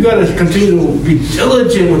 But you got to continue to be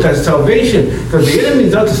diligent with that salvation, because the enemy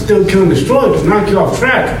is out to still kill and destroy, to knock you off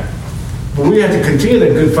track. But we have to continue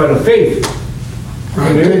that good fight of faith.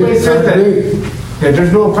 And everybody says that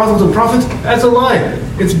there's no apostles and prophets. That's a lie.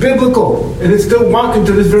 It's biblical, and it's still walking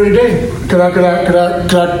to this very day. Could I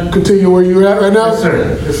continue where you're at right now? Yes,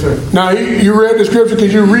 sir. Yes, sir. Now you read the scripture.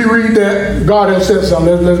 Could you reread that? God has said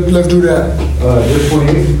something. Let's do that. Verse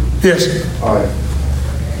 28. Yes. All right.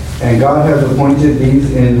 And God has appointed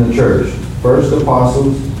these in the church: first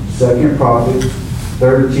apostles, second prophets,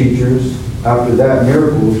 third teachers. After that,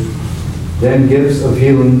 miracles. Then gifts of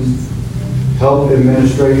healings. Help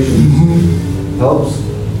administrations, helps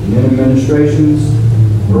in administrations,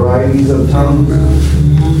 varieties of tongues.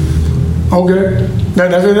 Okay,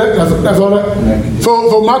 that's all that.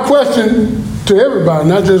 So my question to everybody,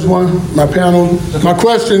 not just my panel, my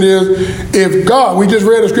question is, if God, we just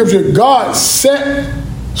read the scripture, God set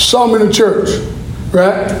some in the church,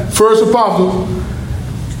 right? First apostle.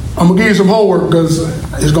 I'm going to give you some homework because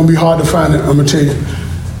it's going to be hard to find it. I'm going to tell you.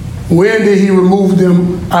 When did he remove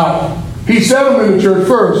them out? He set them in the church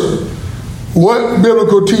first. What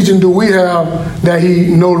biblical teaching do we have that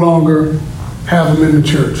he no longer has them in the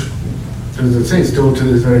church? Does it say still to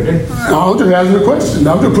this very day? I'm just asking the question.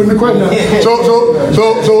 I'm just putting the question out. So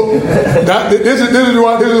this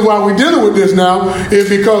is why we're dealing with this now, is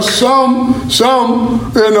because some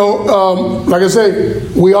like I say,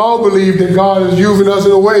 we all believe that God is using us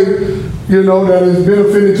in a way, that is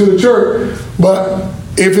benefiting to the church. But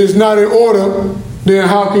if it's not in order, then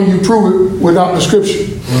how can you prove it without the scripture?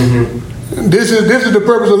 Mm-hmm. This is the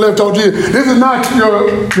purpose of Let's Talk Jesus. This is not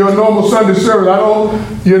your normal Sunday service.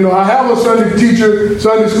 I have a Sunday teacher,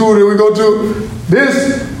 Sunday school that we go to. This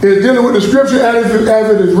is dealing with the scripture as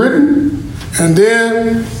it is written, and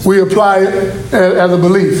then we apply it as a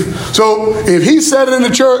belief. So if he said it in the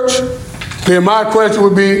church, then my question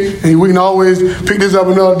would be, and we can always pick this up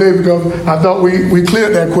another day because I thought we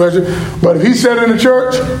cleared that question. But if he said it in the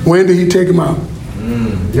church, when did he take him out?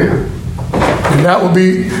 Yeah. And that would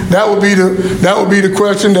be the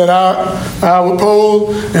question that I would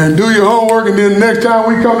pose, and do your homework, and then next time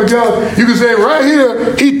we come together, you can say right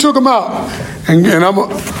here he took him out, and I'm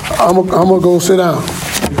gonna go sit down.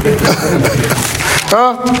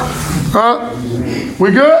 Huh?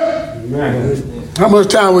 We good? How much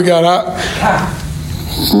time we got?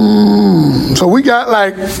 So we got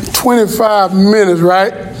like 25 minutes,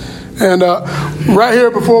 right? And right here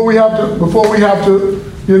before we have to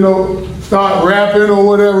start wrapping it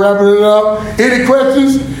up. Any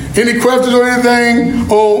questions? Any questions or anything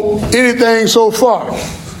on anything so far?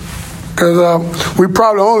 Because we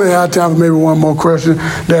probably only have time for maybe one more question.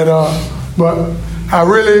 But I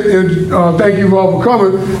really thank you all for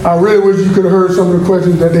coming. I really wish you could have heard some of the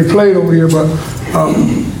questions that they played over here. But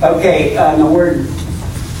okay, the word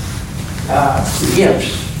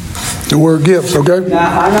gifts. The word gifts, okay?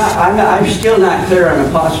 Now, I'm still not clear on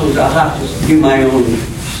apostles. I'll have to do my own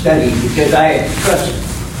study because I trust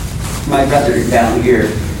my brother down here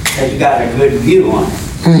has got a good view on it.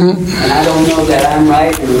 Mm-hmm. And I don't know that I'm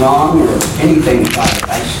right or wrong or anything about it.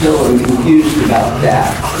 I still am confused about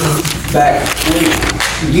that. But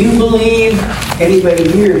do you believe,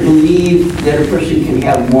 anybody here believe that a person can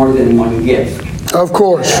have more than one gift? Of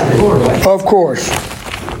course. Of course.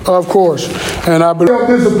 Of course, and I believe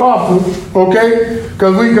this apostle, okay,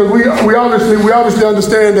 because we obviously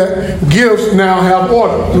understand that gifts now have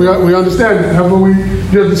order. We understand that. That's what we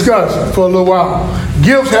just discussed for a little while.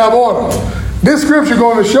 Gifts have order. This scripture is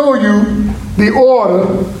going to show you the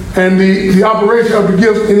order and the operation of the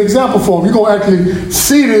gifts in example form. You're going to actually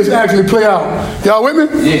see this actually play out. Y'all with me?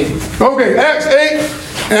 Yeah. Okay, Acts 8.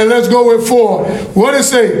 And let's go with 4. What does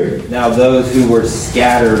it say? Now those who were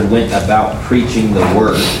scattered went about preaching the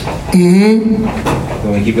word. Mm-hmm.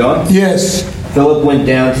 Can we keep going? Yes. Philip went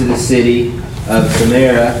down to the city of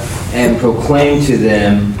Samaria and proclaimed to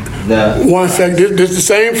them the... One second. This is the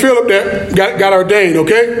same Philip that got ordained,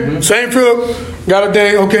 okay? Mm-hmm. Same Philip got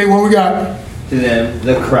ordained. Okay, what we got? To them,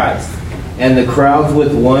 the Christ. And the crowds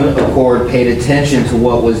with one accord paid attention to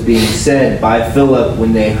what was being said by Philip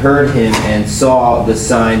when they heard him and saw the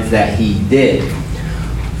signs that he did.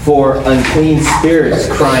 For unclean spirits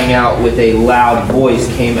crying out with a loud voice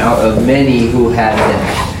came out of many who had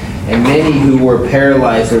them, and many who were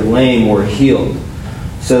paralyzed or lame were healed.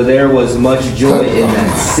 So there was much joy in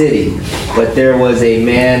that city. But there was a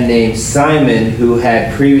man named Simon who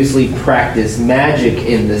had previously practiced magic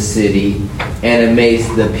in the city and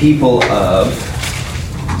amazed the people of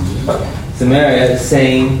Samaria,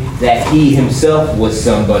 saying that he himself was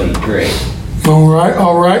somebody great. All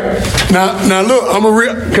right. Now look, I'm gonna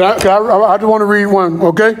read. I just want to read one.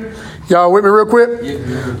 Okay, y'all with me real quick?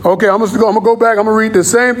 Yeah. Okay, I'm gonna go back. I'm gonna read the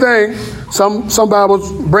same thing. Some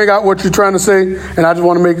Bibles bring out what you're trying to say, and I just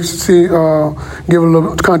want to give a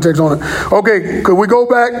little context on it. Okay, could we go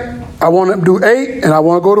back? I want to do 8, and I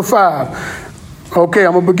want to go to 5. Okay,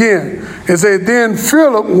 I'm going to begin. It says, then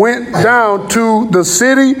Philip went down to the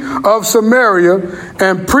city of Samaria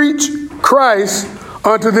and preached Christ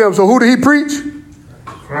unto them. So who did he preach?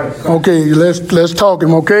 Christ. Okay, let's talk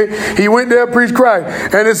him, okay? He went there and preached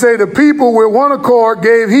Christ. And it says, the people with one accord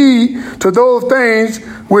gave heed to those things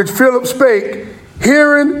which Philip spake,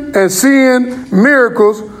 hearing and seeing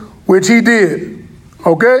miracles which he did.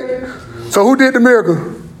 Okay? So who did the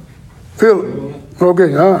miracle? Philip.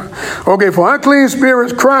 Okay, all right. Okay, for unclean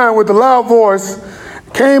spirits crying with a loud voice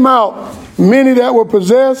came out, many that were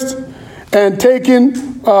possessed and taken,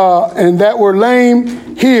 and that were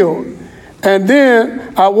lame healed. And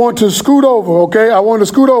then I want to scoot over, okay? I want to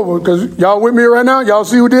scoot over because y'all with me right now? Y'all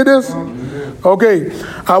see who did this? Okay,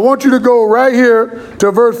 I want you to go right here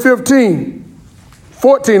to verse 14,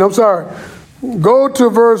 I'm sorry. Go to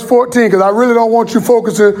verse 14 because I really don't want you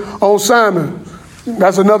focusing on Simon.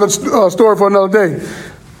 That's another story for another day.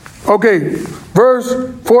 Okay, verse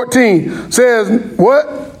 14 says,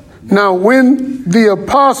 what? Now when the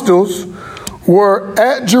apostles were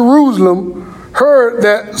at Jerusalem, heard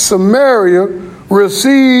that Samaria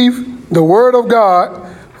received the word of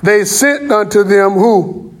God, they sent unto them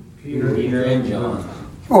who? Peter and John.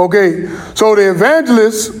 Okay, so the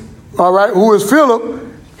evangelist, all right, who is Philip,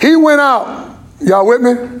 he went out. Y'all with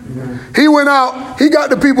me? He went out. He got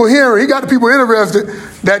the people hearing. He got the people interested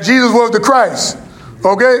that Jesus was the Christ.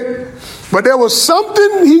 Okay? But there was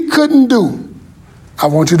something he couldn't do. I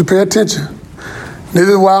want you to pay attention. This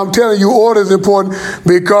is why I'm telling you order is important,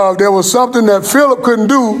 because there was something that Philip couldn't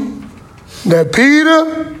do that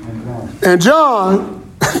Peter and John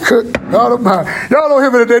could. Y'all don't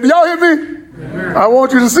hear me today. Do y'all hear me? I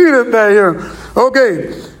want you to see this thing here.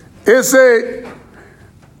 Okay. It said,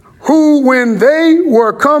 who when they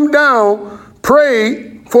were come down,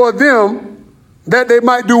 prayed for them that they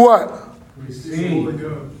might do what?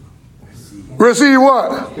 Receive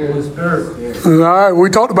what? All right, we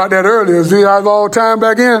talked about that earlier. See how it's all time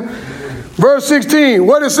back in? Verse 16,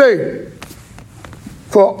 what does it say?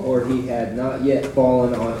 For he had not yet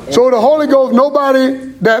fallen on. So the Holy Ghost,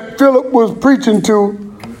 nobody that Philip was preaching to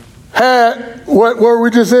had what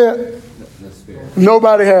we just said?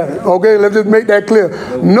 Nobody had it. Okay, let's just make that clear.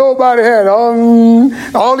 Nobody had it.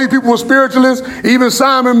 All these people were spiritualists. Even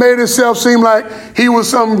Simon made himself seem like he was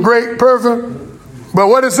some great person. But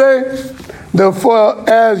what did it say? For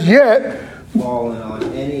as yet fallen on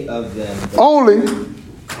any of them.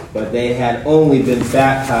 But they had only been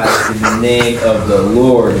baptized in the name of the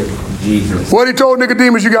Lord Jesus. What he told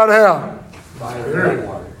Nicodemus you got to have? Fire and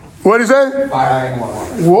water. What did he say? Fire and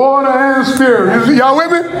water. Water and spirit. Y'all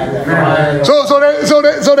with me?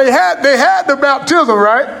 So they had the baptism,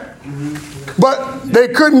 right? But they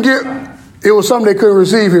couldn't get. It was something they couldn't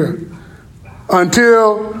receive here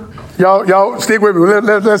until y'all stick with me.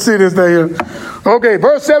 Let's see this thing here. Okay,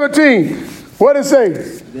 verse 17. What did it say?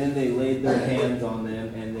 Then they laid their hands on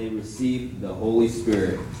them and they received the Holy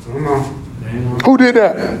Spirit. Who did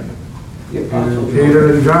that?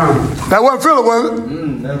 Peter and John. That wasn't Philip, was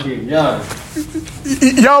it? That's Peter and John.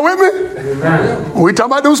 Y'all with me? Amen. We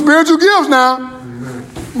talking about those spiritual gifts now.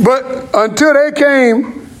 But until they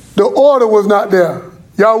came, the order was not there.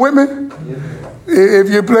 Y'all with me? If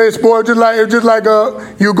you play sport, just like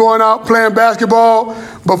you going out playing basketball.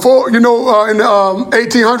 Before, in the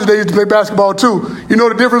 1800s, they used to play basketball too. You know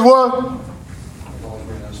what the difference was?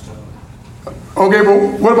 Okay,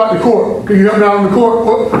 but what about the court? Can you help me out on the court?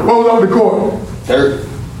 What was on the court? Dirt.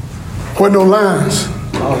 Wasn't no lines.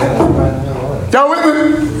 Y'all with me?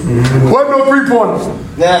 Wasn't no three-pointers.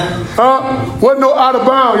 Wasn't no out of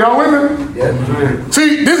bounds. Y'all with me? Yeah.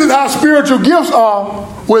 See, this is how spiritual gifts are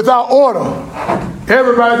without order.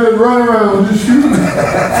 Everybody just running around, just shooting.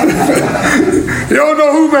 You don't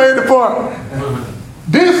know who made the part.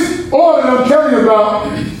 This order I'm telling you about,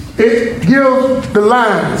 it gives the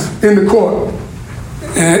lines in the court.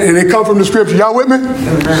 And it comes from the scripture. Y'all with me?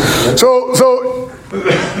 So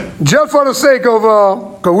just for the sake of,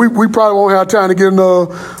 because we probably won't have time to get another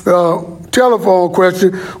telephone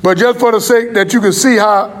question, but just for the sake that you can see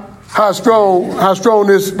how strong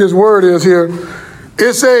this word is here,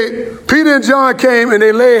 it say Peter and John came and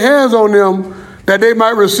they laid hands on them that they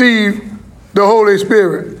might receive the Holy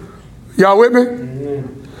Spirit. Y'all with me?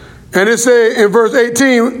 And it say in verse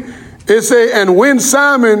 18, it say, and when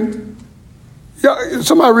Simon,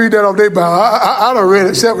 somebody read that off their Bible. I done read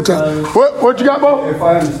it several times. What you got, Bo? If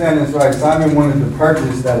I understand this right, Simon wanted to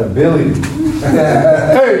purchase that ability.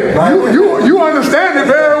 Hey, you understand it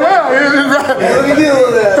very well. Let me deal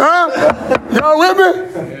with that. Huh? Y'all with me?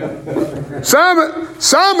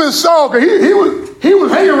 Simon saw, cause he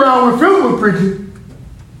was hanging around when Philip was preaching,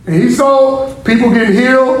 and he saw people getting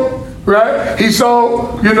healed. Right? He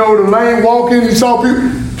saw, the lame walking. He saw people.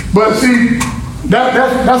 But see,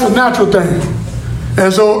 that's a natural thing.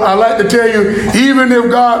 And so I like to tell you, even if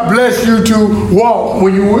God blessed you to walk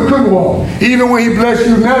when you couldn't walk, even when he blessed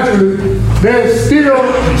you naturally, there's still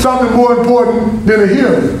something more important than a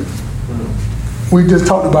healing. We just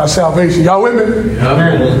talked about salvation. Y'all with me?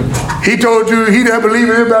 Amen. He told you, he that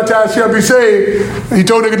believeth and is baptized shall be saved. He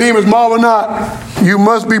told Nicodemus, marvel not, you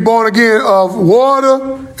must be born again of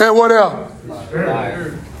water and what else?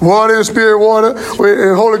 Fire. Water and spirit, water,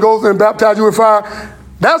 and Holy Ghost, and baptize you with fire.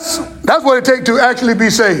 That's what it takes to actually be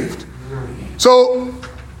saved. So,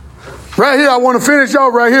 right here, I want to finish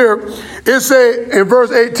off right here. It say in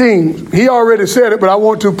verse 18, he already said it, but I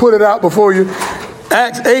want to put it out before you.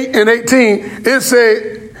 Acts 8 and 18, it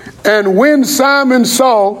say, and when Simon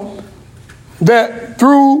saw that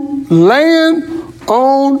through laying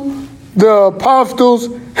on the apostles'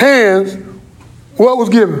 hands, what was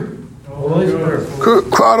given? Holy Spirit.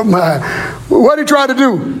 Good God of mine. What did he try to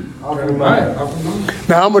do?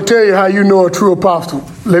 Now I'm gonna tell you how you know a true apostle.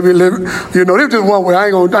 Let me, you know, this is one way. I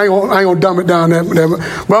ain't gonna dumb it down that,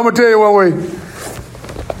 but I'm gonna tell you one way.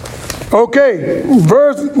 Okay,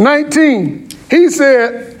 verse 19. He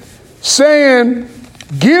said, saying,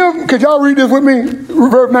 "Give." Could y'all read this with me?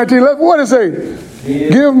 Verse 19. What does it say?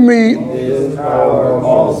 Give me this power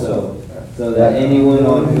also, so that anyone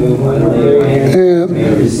on whom I lay my hands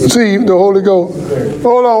may receive the Holy Ghost.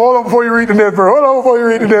 Hold on before you read the next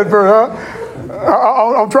verse.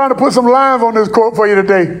 I'm trying to put some lines on this court for you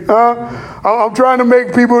today. I'm trying to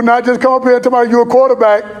make people not just come up here and talk about you're a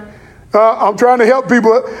quarterback. I'm trying to help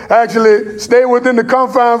people actually stay within the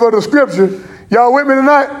confines of the scripture. Y'all with me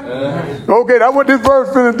tonight? Okay, that's what this verse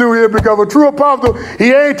finna do here, because a true apostle,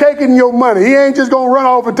 he ain't taking your money. He ain't just gonna run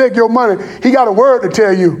off and take your money. He got a word to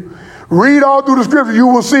tell you. Read all through the scripture, you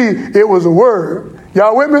will see it was a word.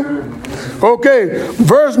 Y'all with me? Okay,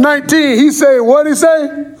 verse 19, he say, what he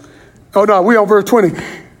say? Oh no, we on verse 20.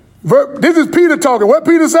 This is Peter talking. What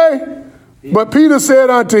Peter say? But Peter said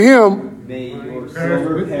unto him, may your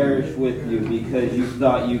silver perish with you, because you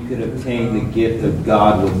thought you could obtain the gift of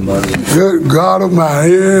God with money. Good God of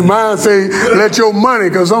mine. Yeah, mine say, let your money,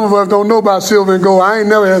 because some of us don't know about silver and gold. I ain't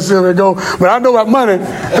never had silver and gold, but I know about money.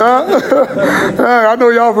 I know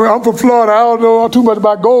y'all, I'm from Florida. I don't know too much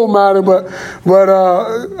about gold mining, but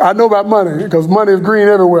I know about money, because money is green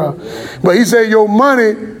everywhere. But he said, your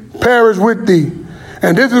money perish with thee.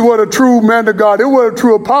 And this is what a true man of God, this is what a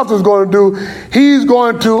true apostle is going to do. He's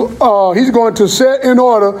going to set in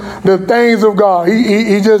order the things of God.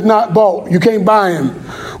 He's just not bought. You can't buy him.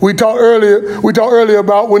 We talked earlier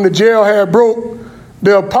about when the jail had broke,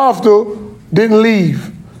 the apostle didn't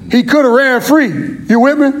leave. He could have ran free. You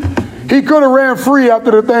with me? He could have ran free after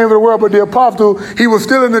the things of the world, but the apostle, he was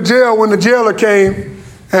still in the jail when the jailer came,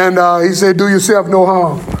 and he said, do yourself no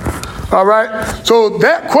harm. All right? So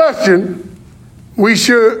that question, we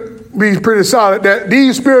should be pretty solid that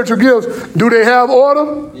these spiritual gifts, do they have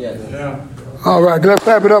order? Yes. Yeah. All right, let's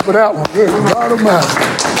clap it up for that one. Good God Almighty.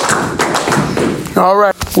 All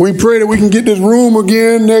right, we pray that we can get this room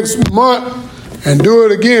again next month and do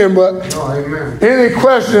it again. But any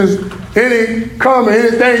questions, any comment,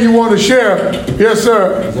 anything you want to share? Yes,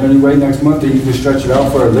 sir. Is there any way next month that you can stretch it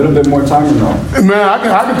out for a little bit more time or no? Man, I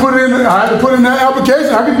can put it in. I have to put in that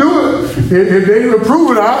application. I can do it. If they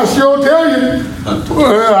approve it, I'll sure tell you.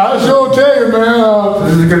 I'll sure tell you, man.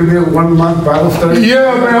 Is it going to be a 1 month Bible study?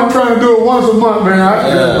 Yeah, man. I'm trying to do it once a month, man.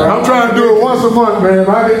 I'm trying to do it once a month, man.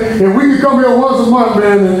 If we can come here once a month,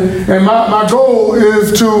 man, and my goal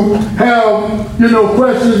is to have,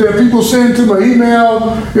 questions that people send to my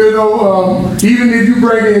email, even if you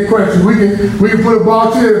bring in questions, we can put a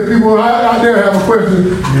box here. If people out there have a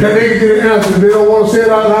question that they can get an answer. If they don't want to say it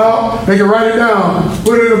out loud, they can write it down,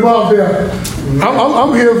 put it in the box there.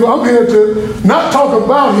 I'm here to not talk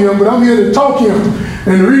about him, but I'm here to talk him.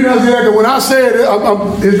 And the reason I say that, because when I say it,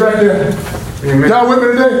 it's right there. Amen. Y'all with me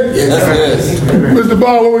today? Yes. Mr.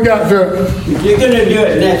 Ball, what we got, sir? If you're going to do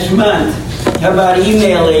it next month, how about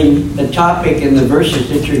emailing the topic and the verses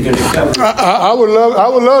that you're going to cover? I would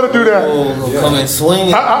love to do that. Come and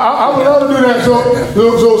swing. I would love to do that.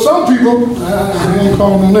 So some people, I ain't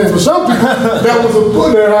calling no name, but some people that was a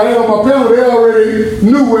put that I had on my panel, they already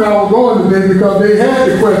knew where I was going today because they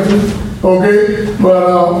had the questions. Okay,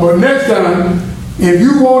 but next time, if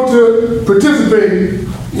you want to participate,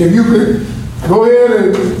 if you could go ahead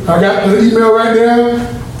and I got the email right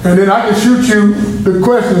there. And then I can shoot you the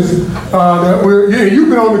questions that you've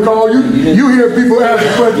been on the call. You hear people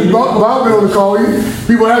asking questions. I've been on the call.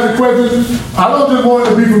 People asking questions. I don't just want it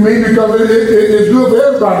to be for me because it's good for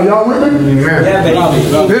everybody. Y'all with me? Yeah,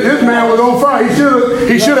 this man was on fire.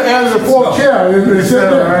 He should have added a fourth chair. If you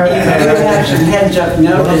have some heads up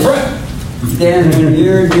notice, then when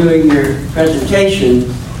you're doing your presentation,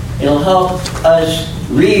 it'll help us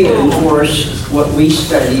reinforce what we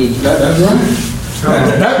studied. That's right.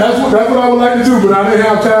 That's what I would like to do, but I didn't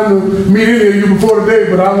have time to meet any of you before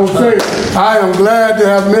today. But I will say, I am glad to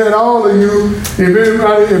have met all of you. If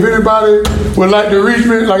anybody would like to reach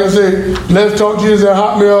me, like I said, letstalkjesus at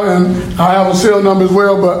Hotmail, and I have a cell number as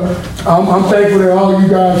well. But I'm thankful that all you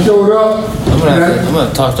guys showed up. I'm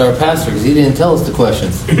gonna talk to our pastor because he didn't tell us the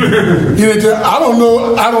questions. I don't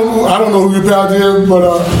know who your pastor is,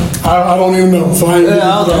 but. I don't even know. So Wait a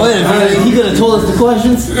minute, he could have told us the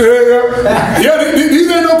questions? Yeah, these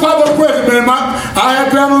ain't no pop-up questions, man. I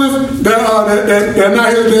have panelists that are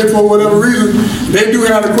not here today for whatever reason. They do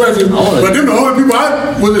have the questions, but them the only people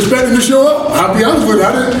I was expecting to show up. I'll be honest with you.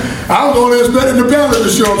 I was only expecting the panelists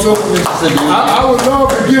to show up. So I would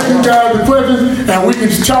love to give you guys the questions, and we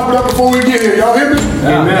can chop it up before we get here. Y'all hear me?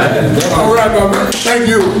 Amen. All right, my man. Thank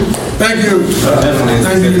you. Thank you.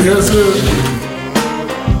 Thank you. Yes, sir.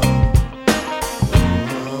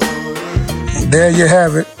 There you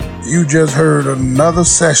have it. You just heard another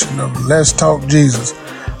session of Let's Talk Jesus.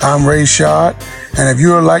 I'm Ray Shard, and if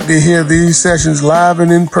you would like to hear these sessions live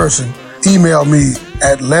and in person, email me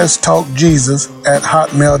at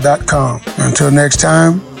letstalkjesus@hotmail.com. Until next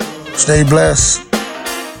time, stay blessed.